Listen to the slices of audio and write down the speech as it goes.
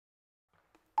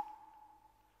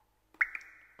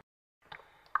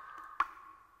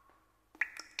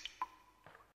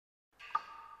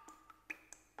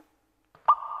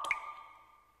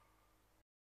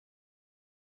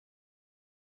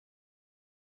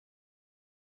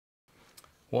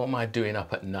What am I doing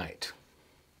up at night?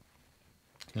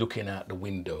 Looking out the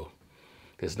window.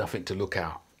 There's nothing to look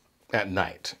out at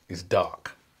night. It's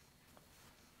dark.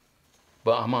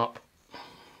 But I'm up,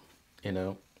 you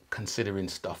know, considering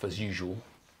stuff as usual.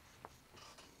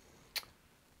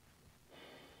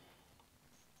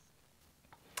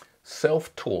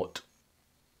 Self-taught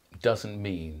doesn't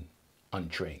mean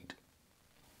untrained.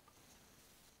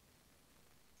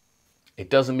 It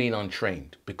doesn't mean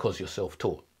untrained because you're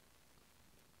self-taught.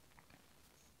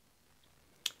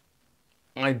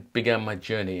 I began my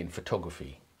journey in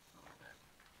photography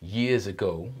years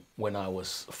ago when I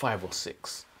was 5 or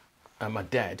 6, and my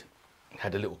dad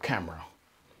had a little camera.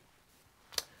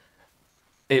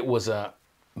 It was a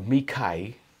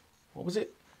Mikai, what was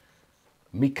it?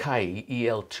 Mikai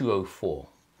EL204.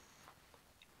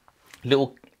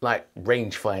 Little like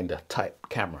rangefinder type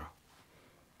camera.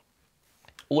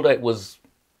 Although it was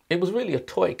really a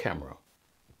toy camera,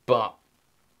 but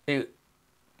it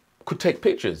could take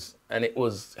pictures, and it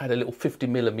had a little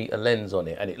 50mm lens on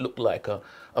it, and it looked like a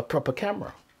proper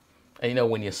camera. And you know,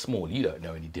 when you're small, you don't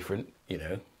know any different, you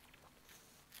know.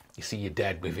 You see your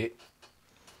dad with it.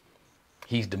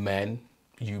 He's the man.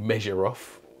 You measure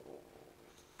off,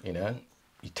 you know,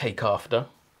 you take after.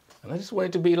 And I just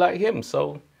wanted to be like him,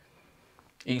 so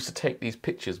I used to take these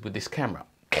pictures with this camera,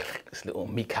 this little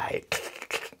Mikai,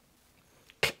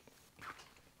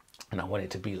 and I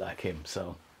wanted to be like him.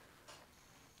 So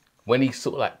when he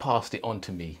sort of like passed it on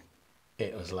to me,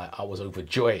 it was like I was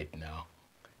overjoyed now,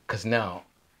 because now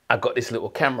I got this little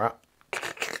camera,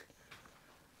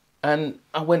 and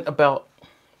I went about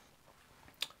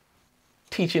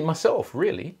teaching myself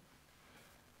really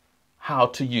how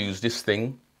to use this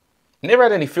thing. Never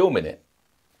had any film in it.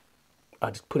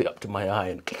 I just put it up to my eye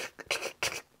and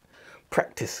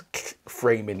practice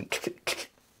framing.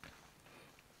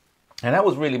 And that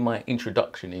was really my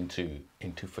introduction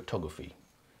into photography,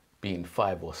 being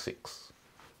 5 or 6,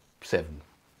 7,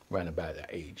 around about that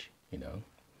age, you know,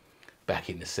 back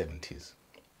in the 70s.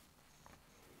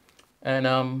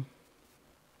 And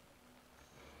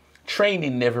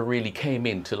training never really came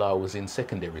in till I was in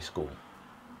secondary school.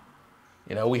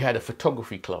 You know, we had a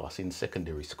photography class in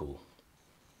secondary school.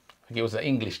 I think it was an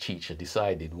English teacher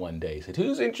decided one day, said,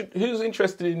 who's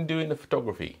interested in doing the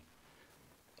photography?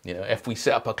 You know, if we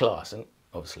set up a class, and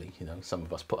obviously, you know, some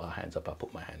of us put our hands up, I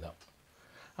put my hand up.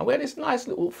 And we had this nice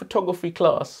little photography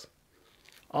class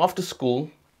after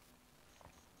school.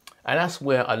 And that's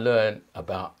where I learned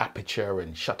about aperture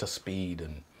and shutter speed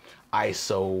and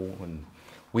ISO, and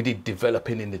we did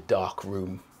developing in the dark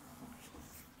room,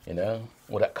 you know,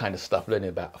 all that kind of stuff, learning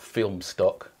about film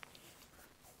stock.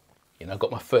 You know, I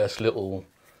got my first little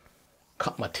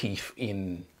cut my teeth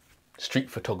in street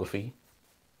photography.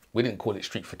 We didn't call it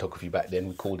street photography back then,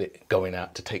 we called it going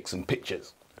out to take some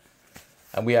pictures.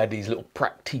 And we had these little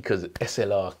Praktikas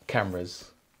SLR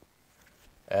cameras.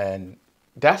 And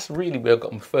that's really where I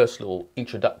got my first little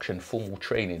introduction, formal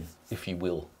training, if you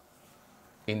will,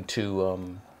 into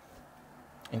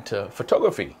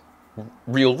photography.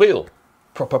 Real,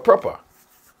 proper.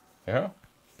 Yeah.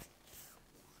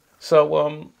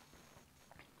 So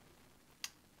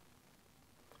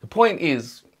the point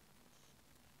is,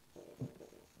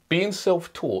 being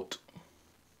self-taught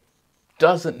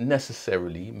doesn't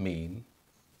necessarily mean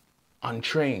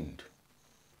untrained.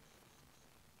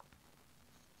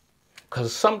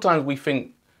 Because sometimes we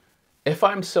think, if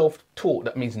I'm self-taught,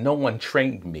 that means no one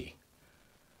trained me.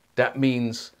 That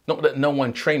means, not that no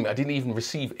one trained me, I didn't even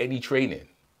receive any training.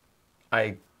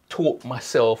 I taught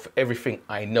myself everything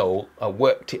I know, I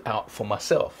worked it out for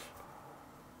myself.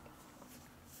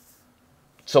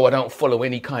 So I don't follow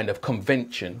any kind of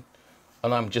convention,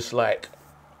 and I'm just like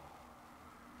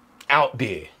out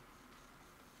there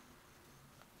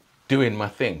doing my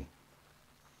thing.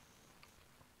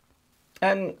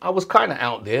 And I was kind of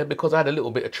out there because I had a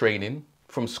little bit of training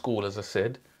from school, as I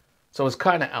said. So I was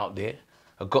kind of out there.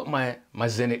 I got my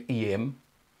Zenith EM,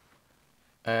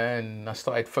 and I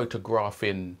started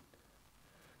photographing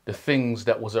the things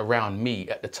that was around me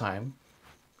at the time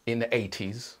in the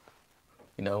 80s,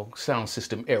 you know, sound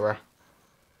system era,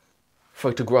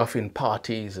 photographing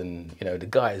parties and, you know, the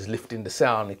guys lifting the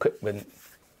sound equipment.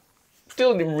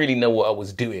 Still didn't really know what I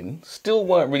was doing, still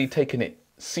weren't really taking it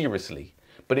seriously,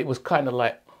 but it was kind of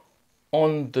like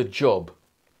on the job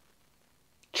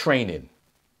training,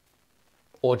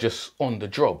 or just on the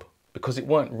job, because it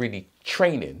weren't really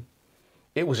training,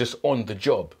 it was just on the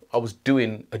job. I was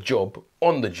doing a job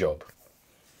on the job.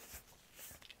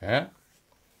 Yeah?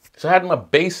 So I had my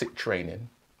basic training,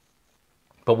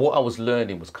 but what I was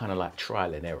learning was kind of like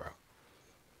trial and error.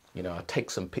 You know, I'd take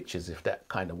some pictures, if that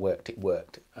kind of worked, it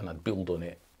worked, and I'd build on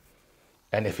it.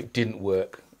 And if it didn't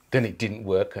work, then it didn't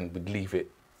work, and we'd leave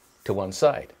it to one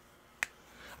side.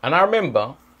 And I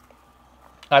remember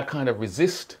I'd kind of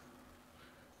resist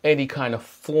any kind of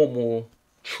formal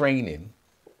training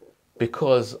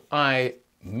because I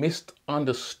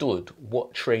misunderstood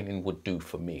what training would do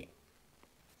for me.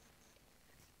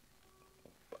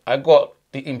 I got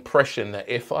the impression that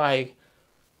if I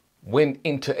went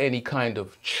into any kind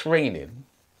of training,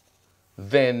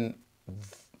 then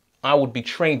I would be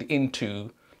trained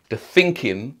into the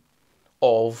thinking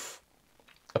of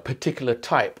a particular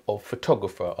type of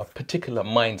photographer, a particular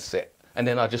mindset, and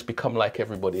then I just become like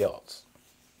everybody else.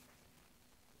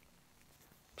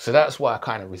 So that's why I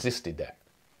kind of resisted that.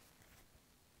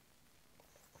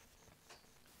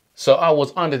 So I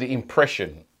was under the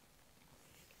impression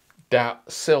that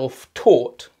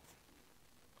self-taught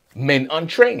meant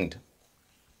untrained.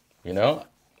 You know,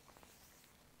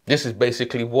 this is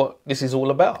basically what this is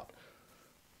all about.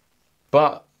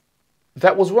 But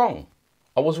that was wrong.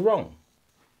 I was wrong.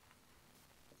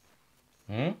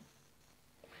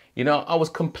 You know, I was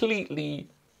completely,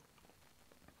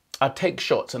 I'd take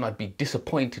shots and I'd be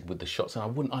disappointed with the shots and I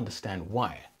wouldn't understand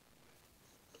why.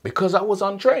 Because I was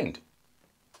untrained.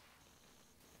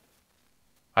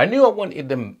 I knew I wanted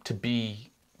them to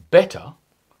be better.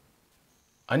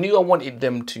 I knew I wanted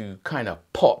them to kind of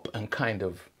pop and kind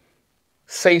of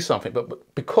say something,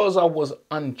 but because I was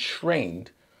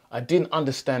untrained, I didn't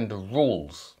understand the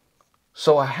rules.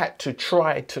 So I had to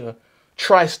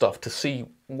try stuff to see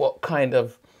what kind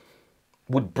of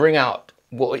would bring out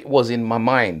what it was in my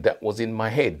mind, that was in my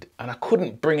head. And I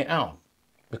couldn't bring it out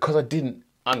because I didn't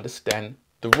understand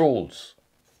the rules.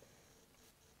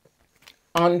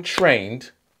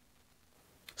 Untrained,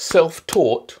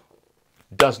 self-taught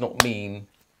does not mean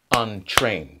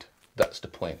untrained. That's the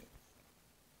point,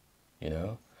 you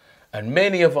know. And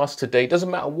many of us today, doesn't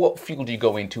matter what field you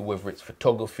go into, whether it's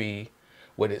photography,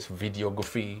 whether it's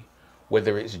videography,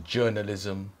 whether it's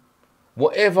journalism,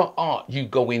 whatever art you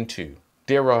go into,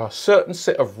 there are a certain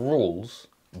set of rules,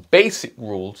 basic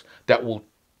rules, that will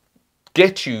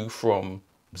get you from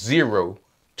zero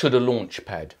to the launch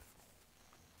pad.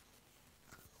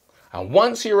 And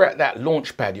once you're at that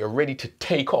launch pad, you're ready to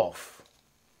take off.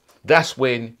 That's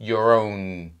when your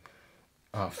own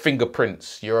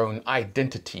fingerprints, your own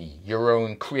identity, your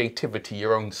own creativity,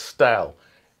 your own style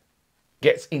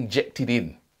gets injected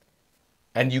in.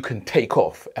 And you can take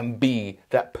off and be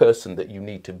that person that you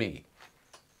need to be.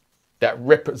 That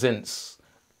represents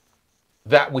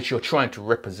that which you're trying to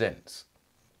represent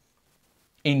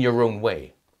in your own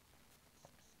way.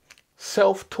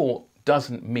 Self-taught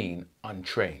doesn't mean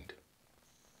untrained.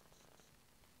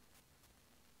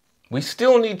 We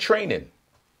still need training.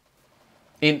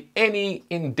 In any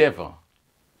endeavor,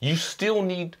 you still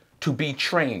need to be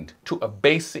trained to a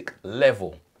basic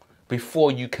level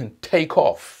before you can take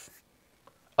off.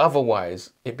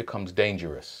 Otherwise, it becomes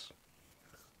dangerous.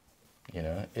 You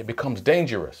know, it becomes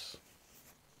dangerous.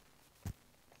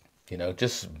 You know,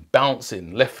 just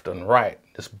bouncing left and right,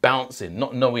 just bouncing,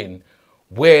 not knowing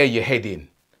where you're heading,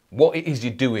 what it is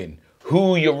you're doing,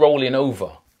 who you're rolling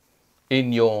over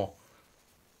in your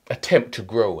attempt to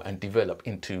grow and develop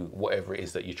into whatever it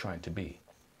is that you're trying to be.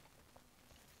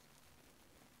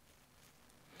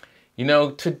 You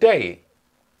know, today,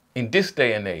 in this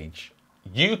day and age,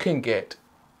 you can get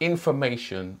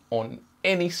information on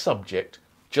any subject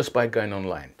just by going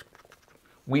online.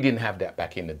 We didn't have that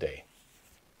back in the day.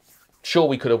 Sure,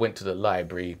 we could have went to the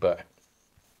library, but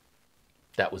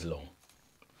that was long.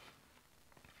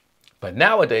 But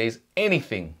nowadays,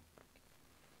 anything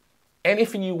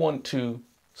you want to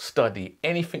study,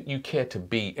 anything you care to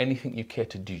be, anything you care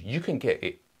to do, you can get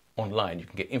it online. You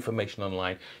can get information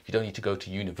online. You don't need to go to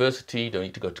university. You don't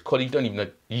need to go to college.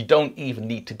 You don't even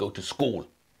need to go to school.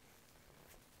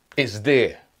 It's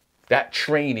there. That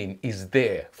training is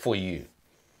there for you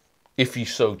if you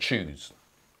so choose.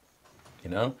 You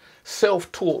know,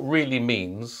 self-taught really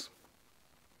means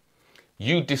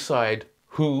you decide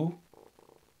who,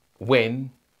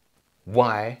 when,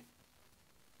 why,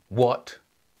 what,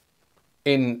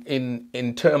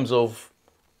 in terms of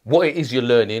what it is you're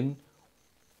learning,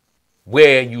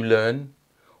 where you learn,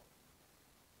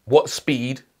 what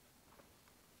speed.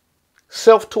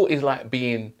 Self-taught is like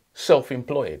being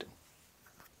self-employed.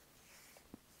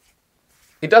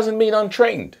 It doesn't mean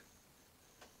untrained.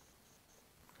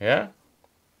 Yeah?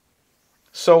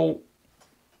 So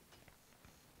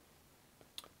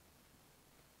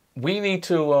we need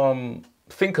to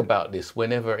think about this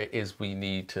whenever it is we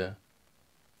need to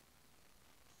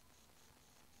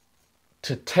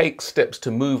to take steps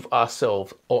to move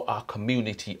ourselves or our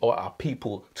community or our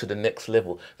people to the next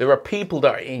level. There are people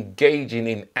that are engaging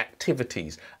in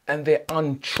activities and they're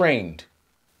untrained.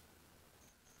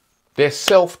 They're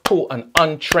self-taught and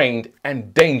untrained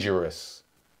and dangerous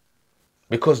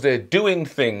because they're doing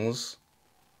things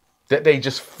that they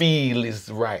just feel is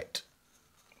right.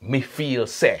 Me feel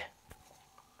say.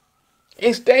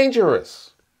 It's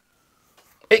dangerous.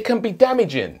 It can be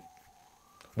damaging.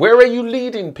 Where are you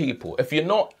leading people if you're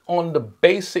not on the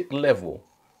basic level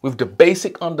with the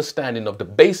basic understanding of the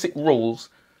basic rules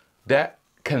that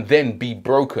can then be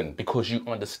broken because you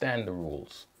understand the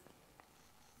rules?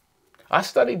 I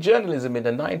studied journalism in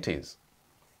the 90s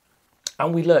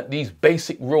and we learnt these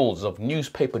basic rules of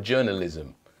newspaper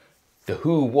journalism. The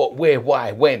who, what, where,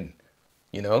 why, when,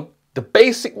 you know, the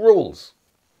basic rules.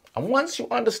 And once you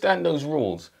understand those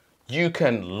rules, you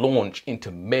can launch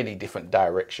into many different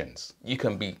directions. You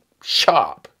can be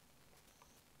sharp,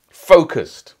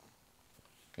 focused,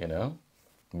 you know,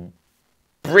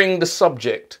 bring the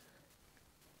subject,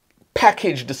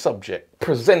 package the subject,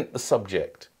 present the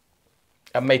subject,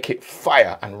 and make it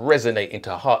fire and resonate into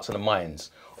the hearts and the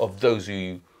minds of those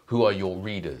who are your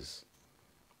readers.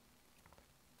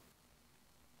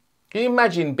 Can you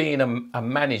imagine being a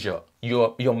manager?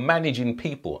 You're managing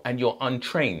people and you're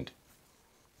untrained.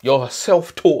 You're a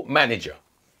self-taught manager.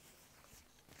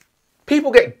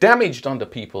 People get damaged under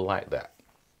people like that.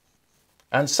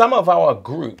 And some of our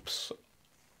groups,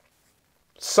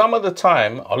 some of the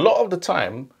time, a lot of the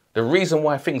time, the reason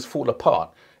why things fall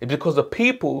apart is because the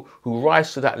people who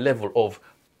rise to that level of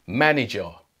manager,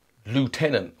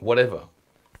 lieutenant, whatever,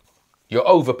 you're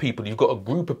over people, you've got a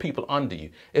group of people under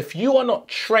you. If you are not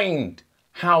trained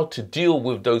how to deal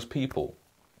with those people,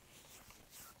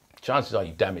 chances are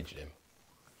you damage them.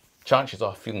 Chances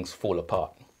are things fall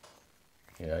apart.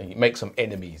 You know, you make some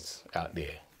enemies out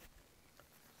there.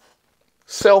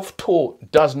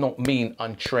 Self-taught does not mean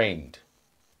untrained.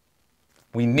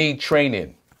 We need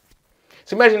training.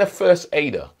 So imagine a first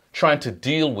aider trying to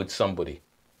deal with somebody,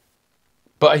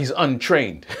 but he's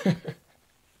untrained.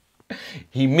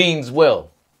 He means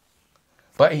well,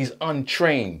 but he's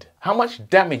untrained. How much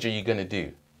damage are you going to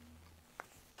do?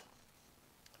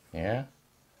 Yeah.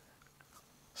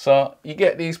 So you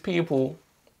get these people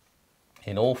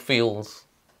in all fields,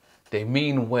 they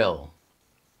mean well.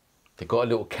 They've got a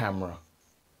little camera.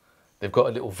 They've got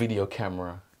a little video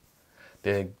camera.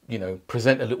 They, you know,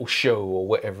 present a little show or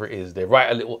whatever it is. They write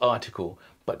a little article,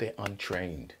 but they're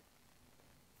untrained.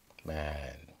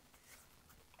 Man.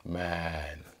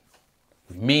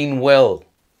 We mean well.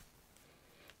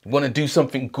 We want to do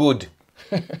something good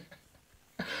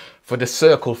for the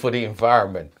circle, for the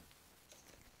environment,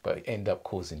 but end up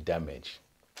causing damage.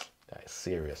 That's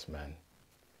serious, man.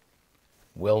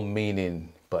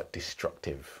 Well-meaning, but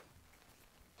destructive.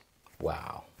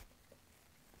 Wow.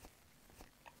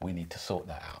 We need to sort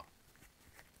that out.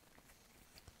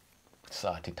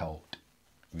 Sort it out.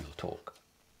 Real talk.